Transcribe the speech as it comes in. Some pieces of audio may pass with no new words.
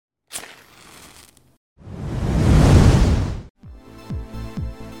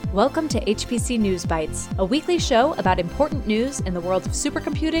Welcome to HPC News Bytes, a weekly show about important news in the world of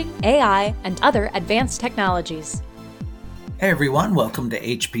supercomputing, AI, and other advanced technologies. Hey everyone, welcome to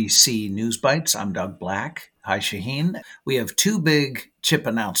HPC News Bytes. I'm Doug Black. Hi Shaheen. We have two big chip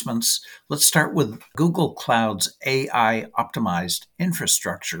announcements. Let's start with Google Cloud's AI optimized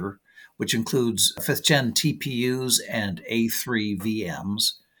infrastructure, which includes 5th gen TPUs and A3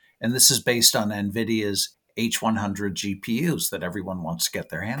 VMs. And this is based on NVIDIA's H100 GPUs that everyone wants to get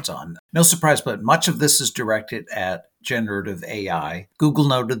their hands on. No surprise, but much of this is directed at generative AI. Google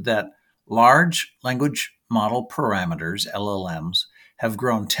noted that large language model parameters, LLMs, have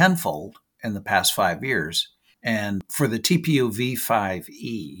grown tenfold in the past 5 years. And for the TPU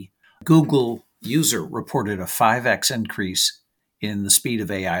V5e, Google user reported a 5x increase in the speed of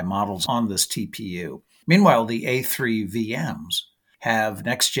AI models on this TPU. Meanwhile, the A3 VMs have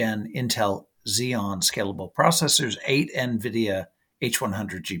next-gen Intel Xeon scalable processors, 8 NVIDIA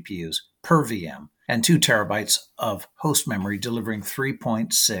H100 GPUs per VM, and 2 terabytes of host memory, delivering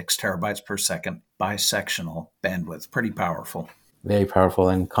 3.6 terabytes per second bisectional bandwidth. Pretty powerful. Very powerful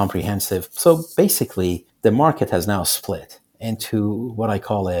and comprehensive. So basically, the market has now split into what I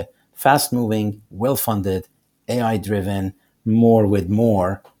call a fast-moving, well-funded, AI-driven, more with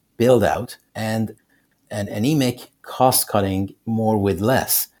more build-out, and an anemic, cost-cutting, more with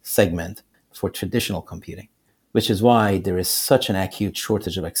less segment for traditional computing, which is why there is such an acute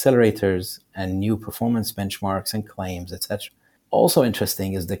shortage of accelerators and new performance benchmarks and claims, etc. Also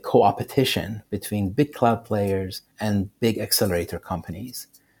interesting is the co-opetition between big cloud players and big accelerator companies,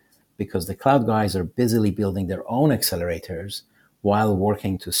 because the cloud guys are busily building their own accelerators while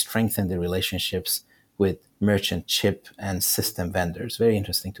working to strengthen their relationships with merchant chip and system vendors. Very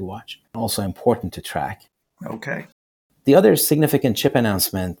interesting to watch. Also important to track. Okay. The other significant chip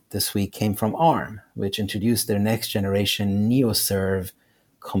announcement this week came from ARM, which introduced their next generation NeoServe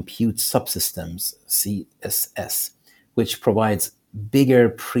compute subsystems, CSS, which provides bigger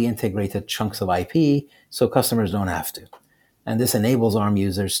pre-integrated chunks of IP so customers don't have to. And this enables ARM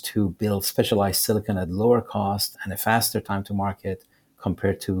users to build specialized silicon at lower cost and a faster time to market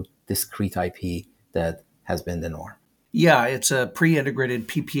compared to discrete IP that has been the norm. Yeah, it's a pre-integrated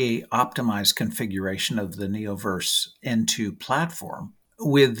PPA optimized configuration of the Neoverse N2 platform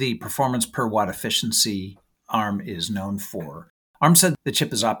with the performance per watt efficiency ARM is known for. ARM said the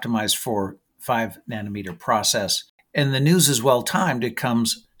chip is optimized for 5 nanometer process, and the news is well timed. It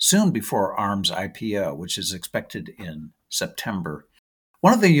comes soon before ARM's IPO, which is expected in September.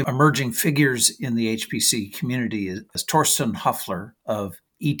 One of the emerging figures in the HPC community is Torsten Hoffler of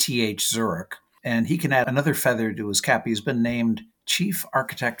ETH Zurich. And he can add another feather to his cap. He's been named Chief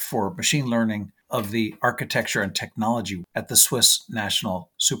Architect for Machine Learning of the Architecture and Technology at the Swiss National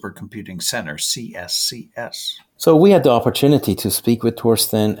Supercomputing Center, CSCS. So we had the opportunity to speak with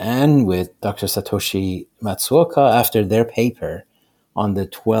Torsten and with Dr. Satoshi Matsuoka after their paper on the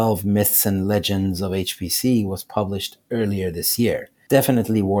 12 myths and legends of HPC was published earlier this year.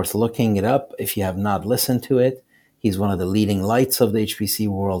 Definitely worth looking it up if you have not listened to it. He's one of the leading lights of the HPC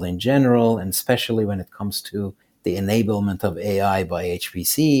world in general, and especially when it comes to the enablement of AI by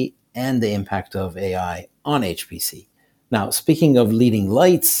HPC and the impact of AI on HPC. Now, speaking of leading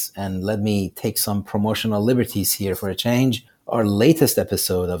lights, and let me take some promotional liberties here for a change, our latest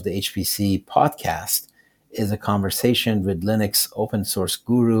episode of the HPC podcast is a conversation with Linux open source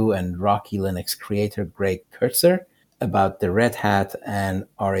guru and Rocky Linux creator Greg Kurtzer about the Red Hat and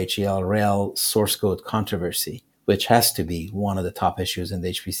RHEL source code controversy, which has to be one of the top issues in the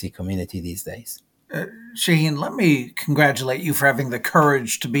HPC community these days. Shaheen, let me congratulate you for having the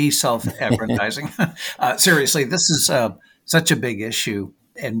courage to be self-aggrandizing. Seriously, this is such a big issue,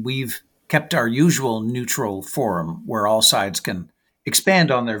 and we've kept our usual neutral forum where all sides can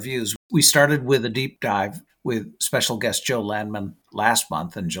expand on their views. We started with a deep dive with special guest Joe Landman last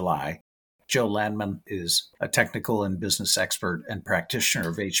month in July. Joe Landman is a technical and business expert and practitioner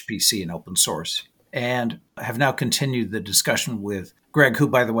of HPC and open source, and have now continued the discussion with Greg, who,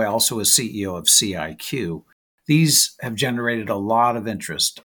 by the way, also is CEO of CIQ. These have generated a lot of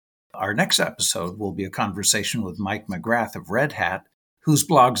interest. Our next episode will be a conversation with Mike McGrath of Red Hat, whose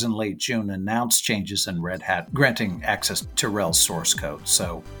blogs in late June announced changes in Red Hat granting access to RHEL source code.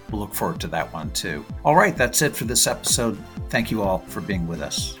 So we'll look forward to that one too. All right, that's it for this episode. Thank you all for being with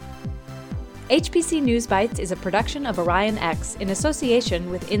us. HPC News Bytes is a production of Orion X in association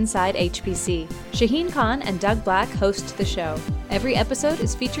with Inside HPC. Shaheen Khan and Doug Black host the show. Every episode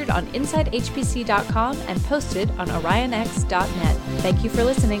is featured on InsideHPC.com and posted on OrionX.net. Thank you for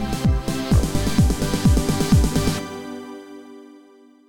listening.